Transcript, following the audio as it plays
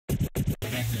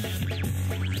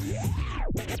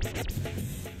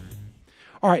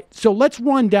All right, so let's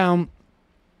run down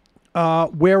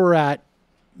where we're at.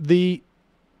 In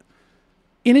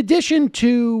addition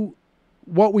to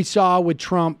what we saw with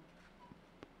Trump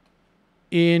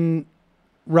in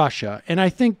Russia, and I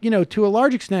think, to a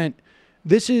large extent,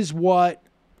 this is why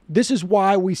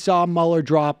we saw Mueller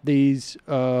drop these.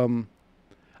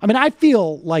 I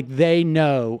feel like they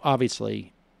know,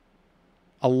 obviously,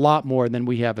 a lot more than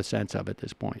we have a sense of at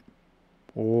this point.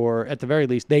 Or at the very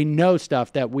least, they know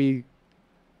stuff that we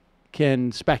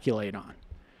can speculate on.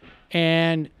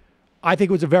 And I think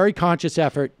it was a very conscious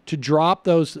effort to drop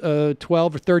those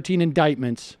 12 or 13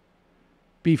 indictments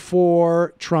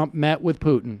before Trump met with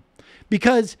Putin.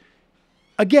 Because,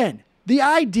 again, the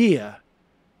idea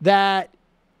that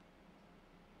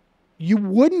you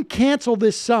wouldn't cancel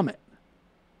this summit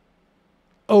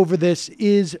over this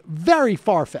is very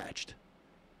far-fetched,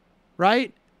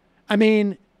 right?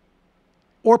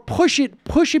 Or push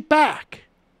it back.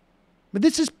 But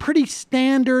this is pretty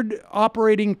standard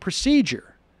operating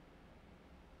procedure.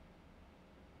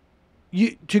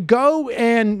 To go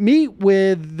and meet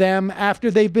with them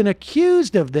after they've been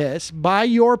accused of this by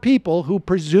your people who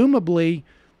presumably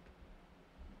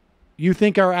you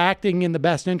think are acting in the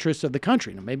best interests of the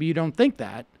country. Now, maybe you don't think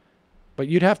that, but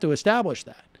you'd have to establish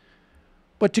that.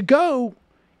 But to go,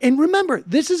 and remember,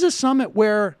 this is a summit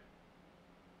where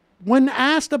when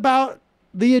asked about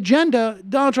the agenda,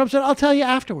 Donald Trump said, "I'll tell you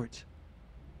afterwards."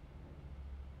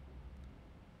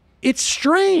 It's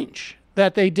strange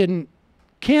that they didn't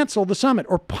cancel the summit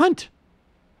or punt.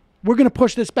 We're going to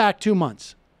push this back 2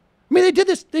 months. They did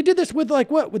this with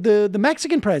with the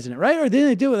Mexican president, right? Or didn't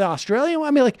they do it with Australia?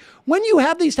 When you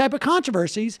have these type of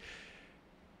controversies,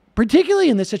 particularly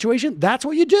in this situation, that's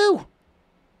what you do.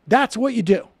 That's what you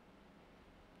do.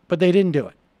 But they didn't do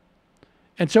it.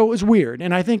 And so it was weird.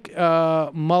 And I think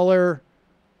Mueller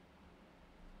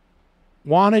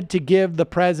wanted to give the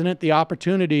president the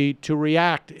opportunity to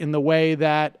react in the way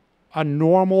that a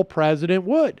normal president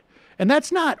would. And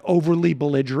that's not overly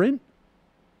belligerent,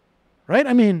 right?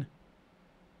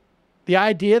 The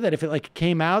idea that if it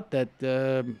came out that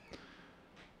the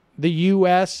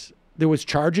U.S., there was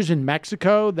charges in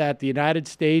Mexico that the United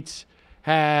States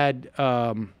had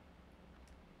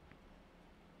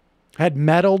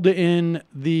meddled in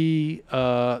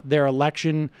their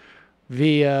election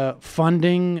via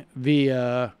funding,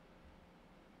 via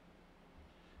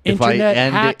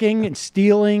internet hacking and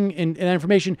stealing and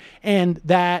information, and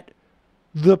that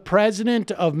the president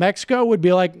of Mexico would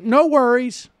be like, "No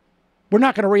worries, we're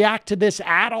not going to react to this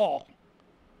at all."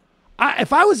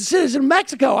 If I was a citizen of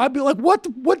Mexico, I'd be like, what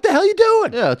the hell are you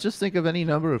doing? Yeah, just think of any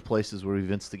number of places where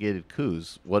we've instigated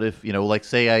coups. What if,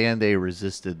 say Allende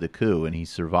resisted the coup and he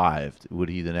survived? Would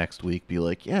he the next week be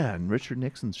like, "Yeah, and Richard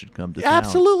Nixon should come to town"?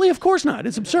 Absolutely, of course not.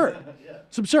 It's absurd.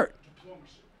 It's absurd.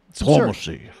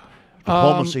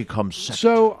 Diplomacy comes second.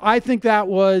 So I think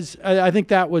Trump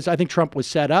was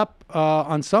set up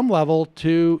on some level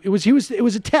to. It was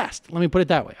a test. Let me put it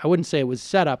that way. I wouldn't say it was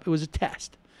set up. It was a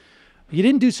test. He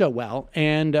didn't do so well,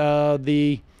 and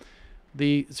the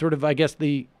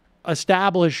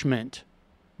establishment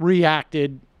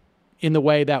reacted in the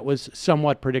way that was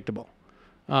somewhat predictable.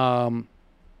 The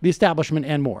establishment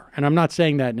and more. And I'm not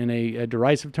saying that in a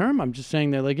derisive term. I'm just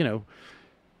saying that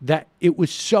that it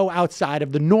was so outside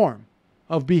of the norm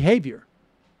of behavior.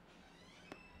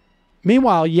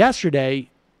 Meanwhile, yesterday,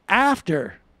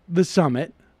 after the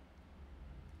summit,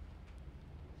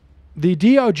 the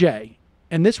DOJ,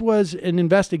 and this was an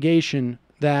investigation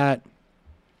that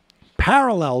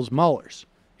parallels Mueller's.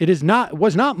 It was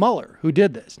not Mueller who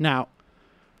did this. Now,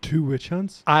 2 witch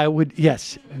hunts?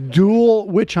 Dual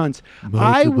witch hunts.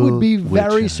 I would be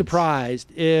very hunts.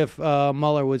 surprised if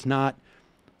Mueller was not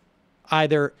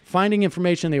either finding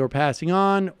information they were passing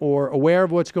on or aware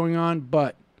of what's going on.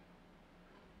 But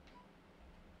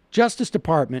Justice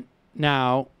Department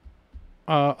now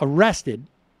arrested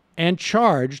and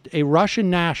charged a Russian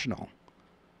national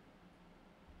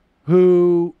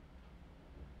who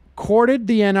courted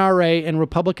the NRA and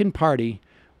Republican Party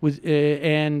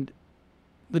and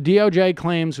the DOJ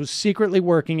claims was secretly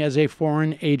working as a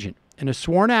foreign agent. In a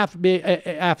sworn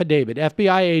affidavit,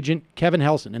 FBI agent Kevin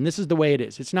Helson, and this is the way it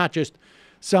is. It's not just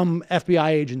some FBI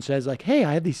agent says "Hey,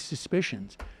 I have these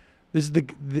suspicions." This is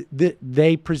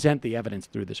they present the evidence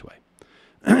through this way.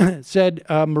 Said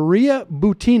Maria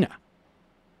Butina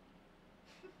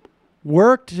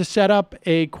worked to set up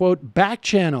a, quote, back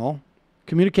channel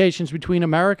communications between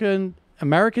Americans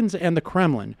and the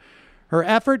Kremlin. Her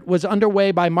effort was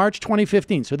underway by March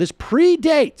 2015. So this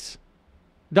predates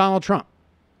Donald Trump.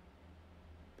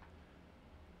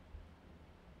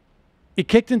 It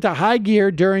kicked into high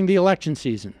gear during the election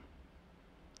season.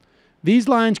 These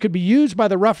lines could be used by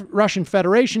the Russian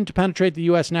Federation to penetrate the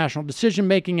U.S. national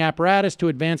decision-making apparatus to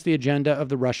advance the agenda of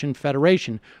the Russian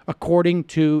Federation, according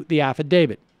to the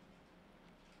affidavit.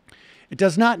 It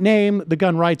does not name the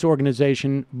gun rights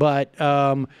organization, but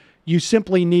you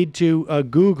simply need to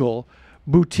Google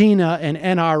Butina and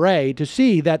NRA to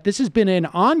see that this has been an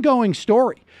ongoing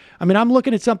story. I mean, I'm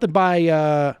looking at something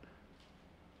by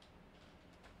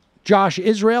Josh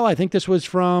Israel. I think this was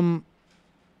from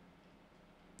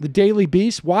the Daily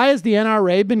Beast. Why has the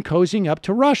NRA been cozying up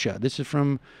to Russia? This is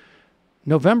from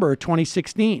November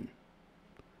 2016.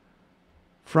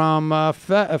 From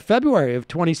February of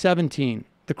 2017.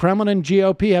 The Kremlin and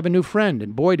GOP have a new friend,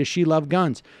 and boy, does she love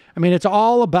guns. I mean, it's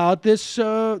all about this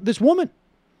woman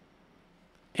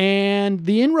and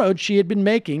the inroads she had been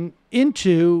making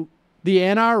into the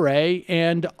NRA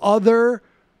and other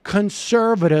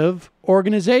conservative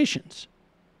organizations.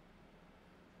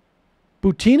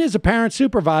 Butina's apparent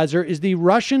supervisor is the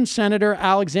Russian Senator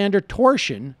Alexander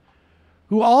Torshin,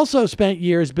 who also spent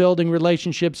years building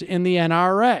relationships in the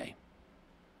NRA.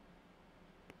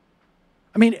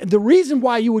 I mean, the reason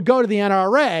why you would go to the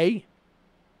NRA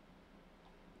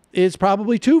is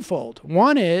probably twofold.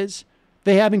 One is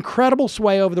they have incredible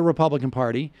sway over the Republican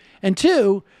Party. And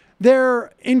two,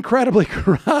 they're incredibly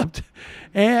corrupt.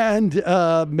 And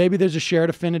maybe there's a shared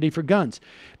affinity for guns.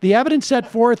 The evidence set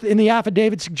forth in the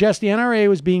affidavit suggests the NRA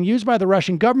was being used by the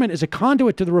Russian government as a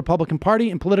conduit to the Republican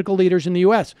Party and political leaders in the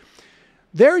U.S.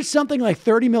 There is something like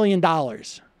 $30 million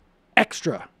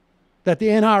extra that the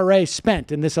NRA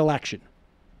spent in this election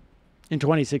in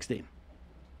 2016.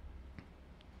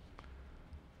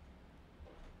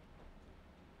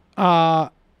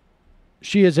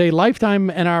 She is a lifetime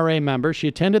NRA member. She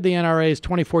attended the NRA's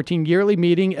 2014 yearly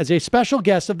meeting as a special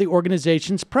guest of the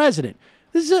organization's president.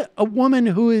 This is a woman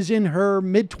who is in her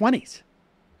mid-20s.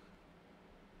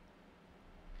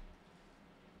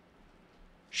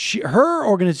 Her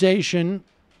organization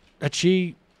that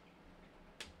she,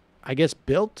 I guess,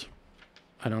 built,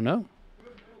 I don't know,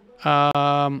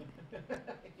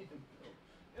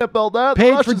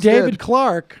 paid for David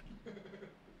Clark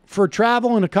for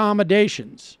travel and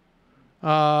accommodations.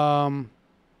 At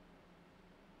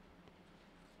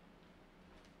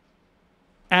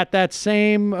that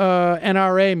same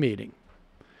NRA meeting.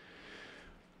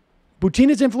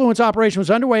 Butina's influence operation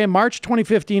was underway in March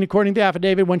 2015, according to the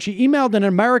affidavit, when she emailed an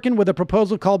American with a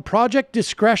proposal called Project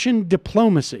Discretion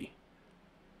Diplomacy.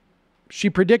 She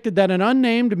predicted that an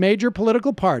unnamed major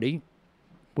political party,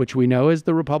 which we know is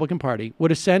the Republican Party,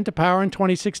 would ascend to power in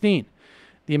 2016.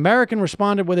 The American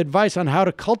responded with advice on how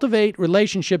to cultivate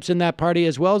relationships in that party,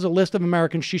 as well as a list of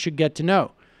Americans she should get to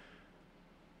know.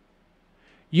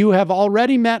 You have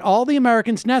already met all the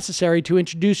Americans necessary to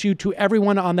introduce you to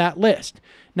everyone on that list.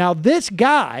 Now, this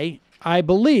guy, I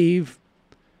believe,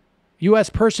 U.S.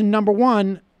 person number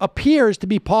one, appears to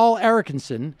be Paul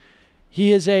Erickson.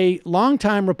 He is a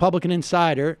longtime Republican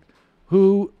insider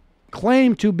who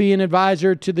claimed to be an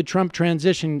advisor to the Trump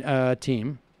transition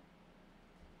team.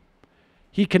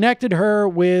 He connected her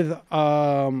with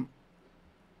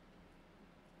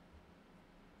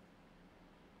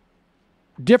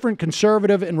different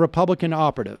conservative and Republican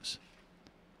operatives.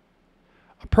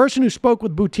 A person who spoke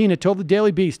with Butina told the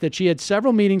Daily Beast that she had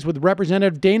several meetings with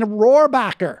Representative Dana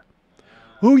Rohrabacher,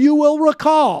 who you will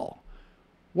recall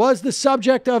was the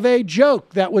subject of a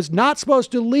joke that was not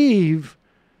supposed to leave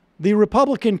the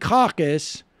Republican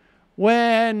caucus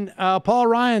when Paul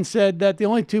Ryan said that the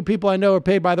only two people I know are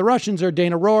paid by the Russians are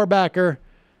Dana Rohrabacher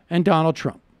and Donald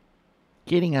Trump.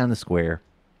 Getting on the square.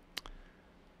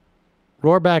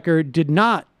 Rohrabacher did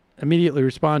not immediately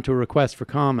respond to a request for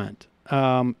comment.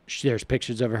 There's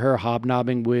pictures of her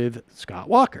hobnobbing with Scott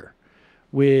Walker,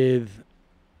 with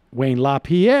Wayne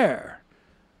LaPierre,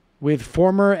 with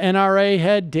former NRA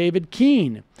head David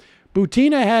Keene.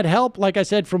 Butina had help, like I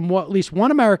said, from at least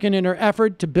one American in her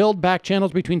effort to build back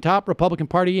channels between top Republican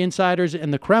Party insiders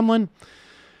and the Kremlin.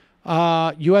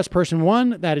 U.S. person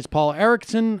one, that is Paul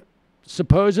Erickson,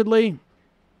 supposedly.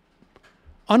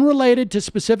 Unrelated to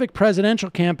specific presidential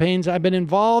campaigns, I've been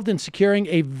involved in securing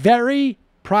a very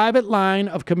private line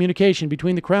of communication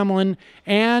between the Kremlin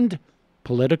and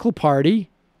political party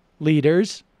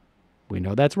leaders. We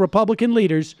know that's Republican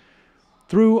leaders.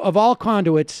 Through, of all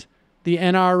conduits, the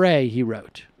NRA, he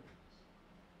wrote.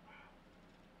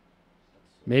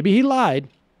 Maybe he lied.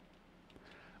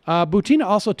 Butina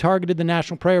also targeted the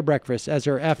National Prayer Breakfast as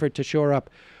her effort to shore up.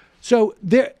 So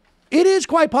it is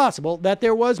quite possible that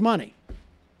there was money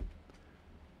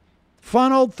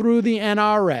funneled through the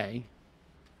NRA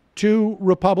to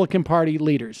Republican Party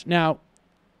leaders. Now,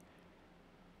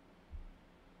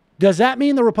 Does that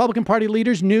mean the Republican Party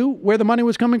leaders knew where the money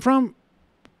was coming from?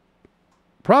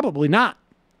 Probably not.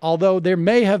 Although there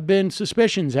may have been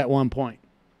suspicions at one point,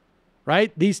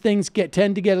 right? These things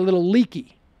tend to get a little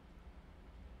leaky.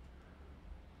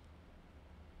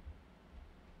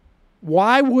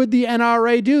 Why would the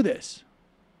NRA do this?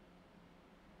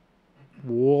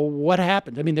 Well, what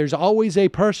happened? I mean, there's always a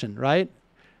person, right?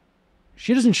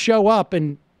 She doesn't show up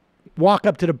and walk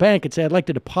up to the bank and say, I'd like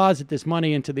to deposit this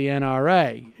money into the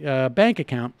NRA bank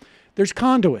account. There's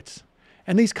conduits.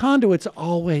 And these conduits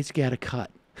always get a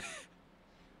cut.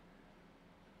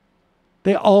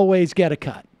 They always get a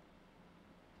cut.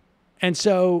 And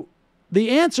so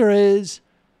the answer is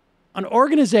an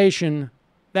organization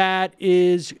that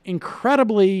is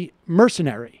incredibly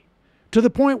mercenary to the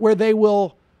point where they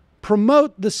will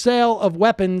promote the sale of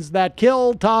weapons that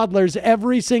kill toddlers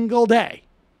every single day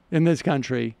in this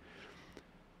country.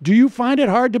 Do you find it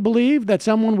hard to believe that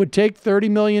someone would take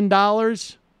 $30 million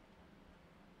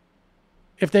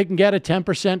if they can get a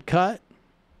 10% cut?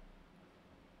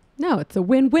 No, it's a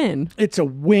win-win. It's a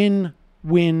win-win-win.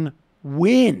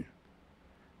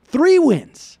 3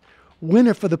 wins.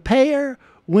 Winner for the payer,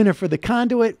 winner for the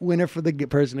conduit, winner for the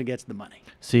person who gets the money.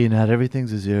 See, not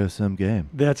everything's a zero-sum game.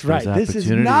 That's right. There's This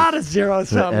is not a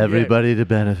zero-sum for everybody to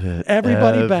benefit.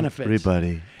 Everybody benefits.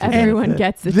 Everybody. Everyone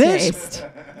gets a taste.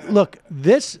 Look,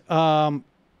 this, and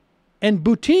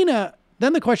Butina,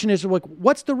 then the question is, like,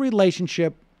 what's the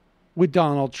relationship with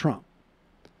Donald Trump?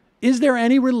 Is there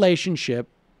any relationship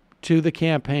to the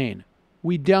campaign?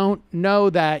 We don't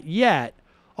know that yet,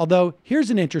 although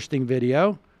here's an interesting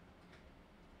video.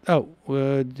 Oh,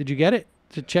 did you get it?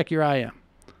 To check your IM.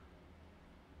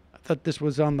 I thought this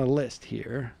was on the list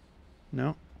here.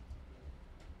 No.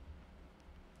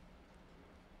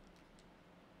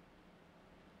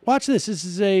 Watch this. This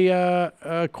is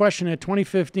a question at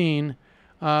 2015,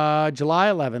 July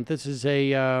 11th. This is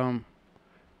a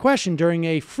question during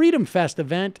a Freedom Fest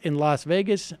event in Las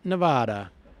Vegas,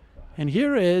 Nevada. And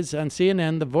here is, on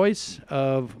CNN, the voice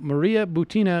of Maria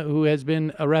Butina, who has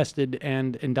been arrested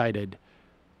and indicted.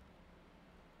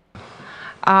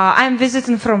 I'm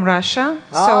visiting from Russia,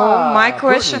 so my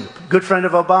question... Putin. Good friend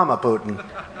of Obama, Putin.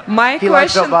 He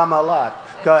likes Obama a lot.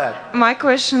 Go ahead. My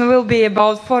question will be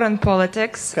about foreign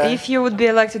politics. Okay. If you would be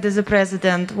elected as a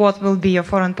president, what will be your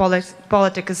foreign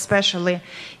politics, especially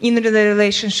in the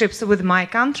relationships with my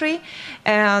country?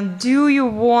 And do you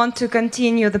want to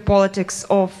continue the politics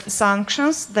of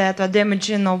sanctions that are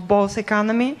damaging of both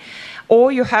economy,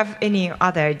 or you have any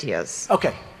other ideas?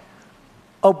 Okay.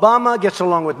 Obama gets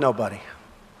along with nobody.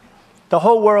 The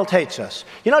whole world hates us.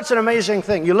 You know, it's an amazing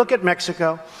thing. You look at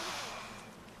Mexico.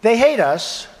 They hate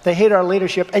us, they hate our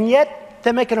leadership, and yet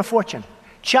they're making a fortune.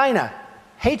 China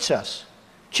hates us.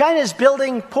 China is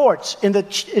building ports in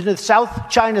the South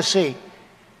China Sea.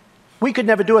 We could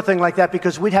never do a thing like that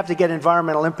because we'd have to get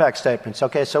environmental impact statements,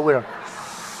 okay? So we don't.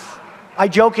 I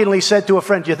jokingly said to a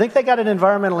friend, do you think they got an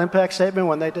environmental impact statement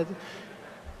when they did it?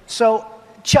 So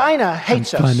China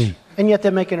hates us, and yet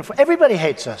they're making a fortune. Everybody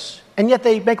hates us, and yet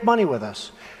they make money with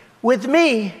us. With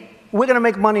me, we're going to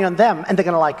make money on them, and they're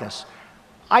going to like us.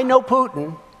 I know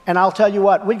Putin, and I'll tell you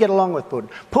what, we get along with Putin.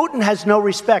 Putin has no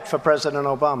respect for President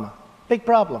Obama. Big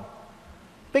problem.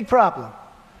 Big problem.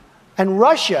 And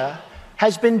Russia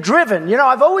has been driven. You know,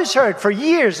 I've always heard, for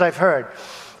years I've heard,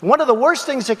 one of the worst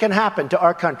things that can happen to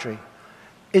our country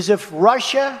is if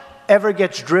Russia ever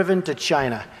gets driven to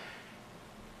China.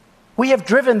 We have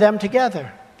driven them together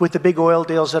with the big oil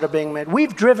deals that are being made.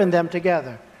 We've driven them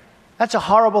together. That's a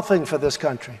horrible thing for this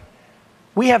country.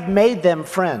 We have made them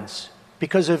friends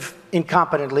because of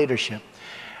incompetent leadership.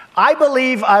 I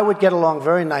believe I would get along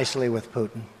very nicely with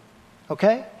Putin,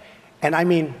 okay? And I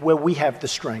mean where we have the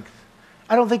strength.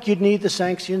 I don't think you'd need the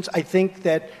sanctions. I think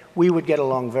that we would get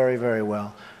along very, very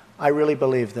well. I really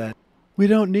believe that. We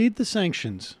don't need the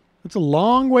sanctions. It's a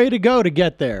long way to go to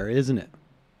get there, isn't it?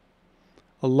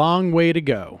 A long way to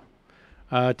go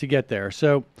to get there.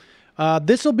 So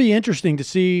this will be interesting to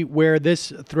see where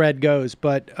this thread goes,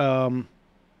 but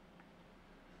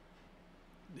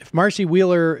if Marcy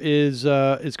Wheeler is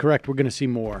correct, we're going to see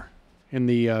more in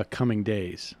the coming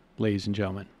days, ladies and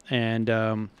gentlemen. And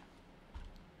oh,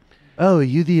 are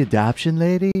you the adoption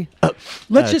lady?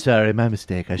 Sorry, my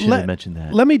mistake. I should have mentioned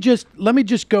that. Let me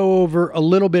just go over a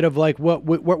little bit of like what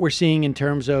we're seeing in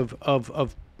terms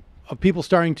of people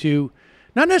starting to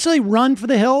not necessarily run for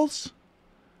the hills.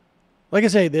 Like I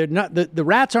say, they're not the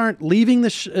rats aren't leaving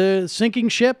the sinking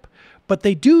ship. But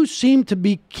they do seem to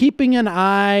be keeping an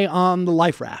eye on the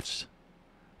life rafts.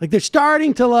 Like they're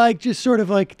starting to like just sort of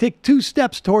like take 2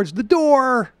 steps towards the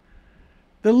door,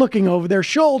 They're looking over their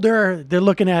shoulder. They're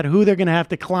looking at who they're going to have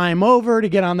to climb over to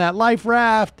get on that life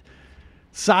raft,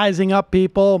 sizing up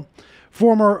people.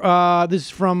 This is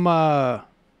from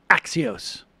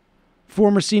Axios.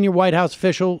 Former senior White House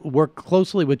official worked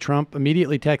closely with Trump,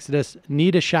 immediately texted us,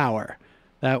 need a shower.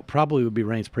 That probably would be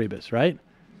Reince Priebus, right?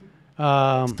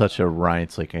 It's such a Ryan.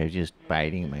 It's like, I'm just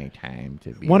biding my time to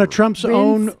be. One of Trump's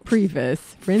own.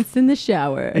 Priebus. Rinse in the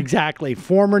shower. Exactly.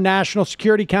 Former National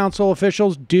Security Council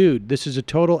officials. Dude, this is a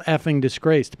total effing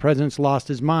disgrace. The president's lost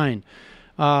his mind.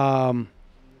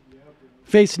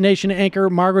 Face Nation anchor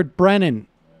Margaret Brennan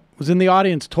was in the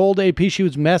audience, told AP she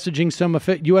was messaging some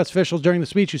U.S. officials during the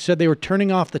speech who said they were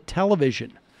turning off the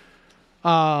television.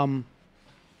 There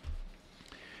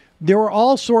were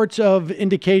all sorts of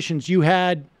indications. You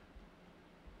had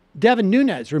Devin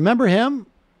Nunes, remember him?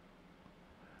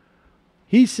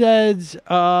 He says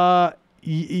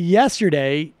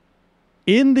yesterday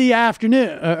in the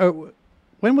afternoon,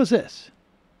 when was this?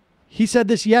 He said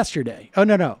this yesterday. Oh,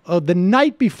 no. Oh, the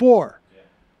night before. Yeah.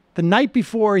 The night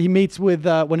before he meets with,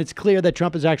 when it's clear that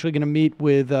Trump is actually going to meet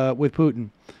with Putin.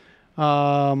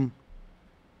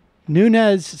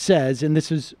 Nunes says, and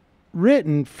this is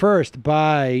written first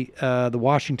by the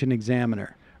Washington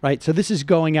Examiner, right? So this is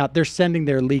going out. They're sending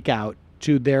their leak out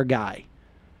to their guy.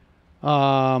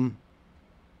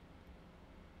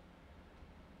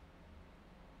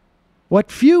 What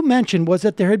few mentioned was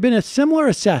that there had been a similar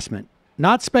assessment,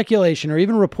 not speculation or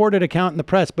even reported account in the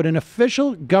press, but an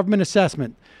official government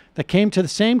assessment that came to the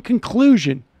same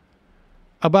conclusion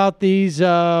about these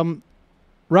Russian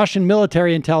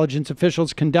military intelligence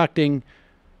officials conducting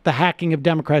the hacking of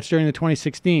Democrats during the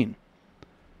 2016.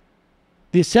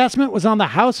 The assessment was on the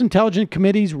House Intelligence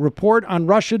Committee's report on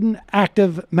Russian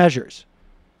active measures,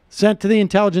 sent to the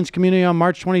intelligence community on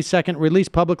March 22nd,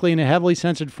 released publicly in a heavily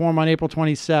censored form on April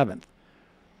 27th.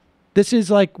 This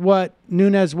is like what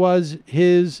Nunes was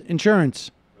his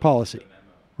insurance policy,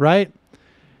 right?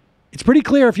 It's pretty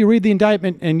clear if you read the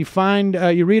indictment and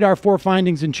you read our 4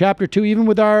 findings in Chapter 2, even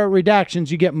with our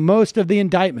redactions, you get most of the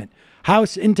indictment.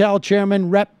 House Intel Chairman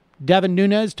Rep. Devin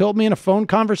Nunes told me in a phone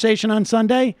conversation on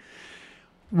Sunday,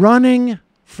 running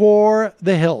for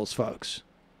the hills, folks.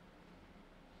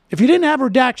 If you didn't have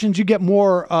redactions, you get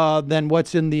more than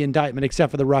what's in the indictment,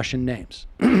 except for the Russian names.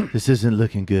 This isn't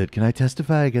looking good. Can I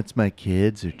testify against my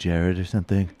kids or Jared or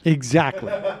something?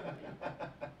 Exactly.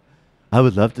 I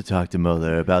would love to talk to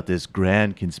Mueller about this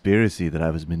grand conspiracy that I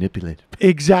was manipulated.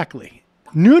 Exactly.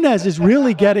 Nunes is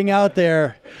really getting out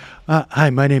there. Hi,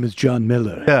 my name is John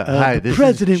Miller. Yeah, hi, the this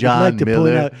president is John would like to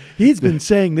Miller. point out, he's been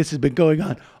saying this has been going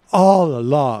on all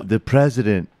along. The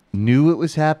president knew it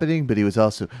was happening, but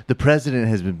the president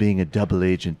has been being a double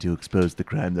agent to expose the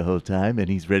crime the whole time, and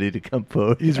he's ready to come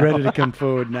forward. He's ready to come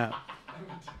forward now.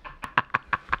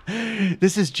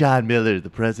 This is John Miller. The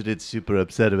president's super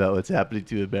upset about what's happening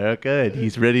to America, and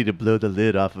he's ready to blow the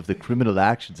lid off of the criminal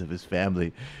actions of his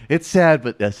family. It's sad,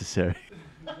 but necessary.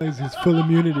 It's full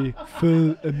immunity.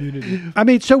 Full immunity. I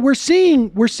mean, so we're seeing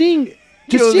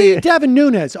to see Devin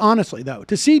Nunes, honestly, though,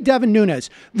 to see Devin Nunes,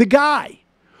 the guy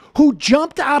who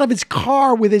jumped out of his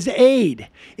car with his aide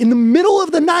in the middle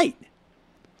of the night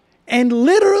and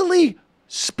literally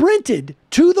sprinted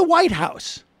to the White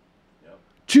House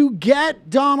to get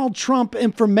Donald Trump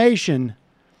information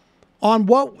on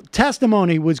what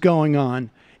testimony was going on,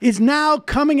 is now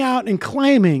coming out and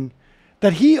claiming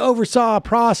that he oversaw a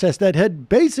process that had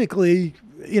basically,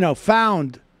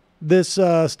 found this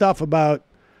stuff about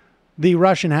the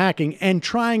Russian hacking and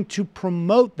trying to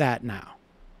promote that now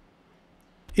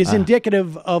is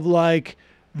indicative of like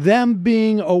them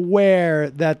being aware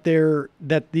that the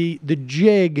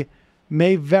jig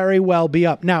may very well be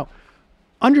up. Now,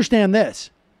 understand this.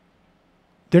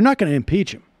 They're not going to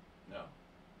impeach him. No.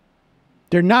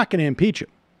 They're not going to impeach him.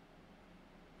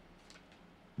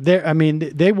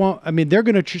 They won't. They're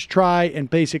going to just try and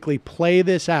basically play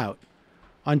this out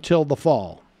until the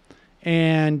fall.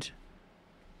 And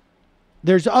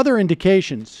there's other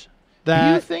indications that.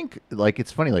 Do you think,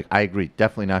 it's funny, I agree,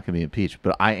 definitely not going to be impeached,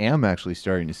 but I am actually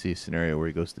starting to see a scenario where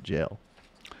he goes to jail.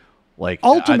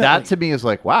 Ultimately, that to me is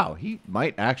wow, he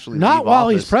might actually not leave while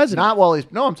office. He's president. Not while he's,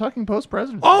 no, I'm talking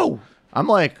post-presidency. Oh! I'm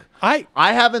I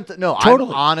haven't,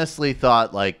 totally. I've honestly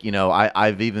thought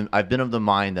I've been of the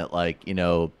mind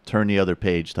that turn the other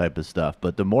page type of stuff.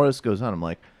 But the more this goes on,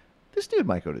 I'm this dude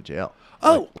might go to jail.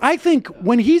 Oh, I think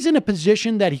when he's in a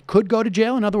position that he could go to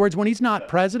jail, in other words, when he's not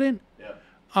president,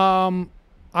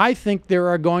 I think there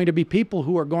are going to be people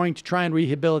who are going to try and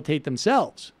rehabilitate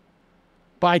themselves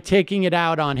by taking it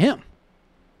out on him.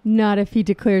 Not if he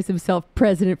declares himself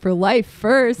president for life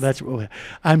first.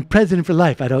 I'm president for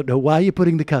life. I don't know why you're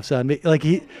putting the cuffs on me. Like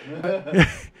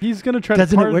He's going to try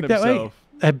doesn't to it pardon work that himself.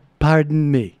 way?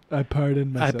 Pardon me. I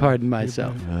pardon myself. I pardon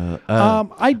myself.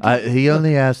 He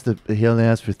only asked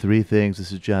for three things.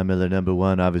 This is John Miller. Number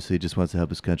one, obviously, he just wants to help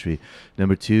his country.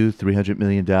 Number two, $300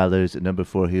 million. And number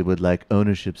four, he would like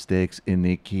ownership stakes in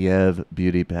the Kiev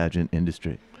beauty pageant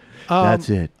industry. That's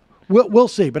it. We'll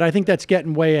see, but I think that's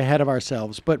getting way ahead of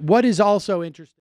ourselves. But what is also interesting.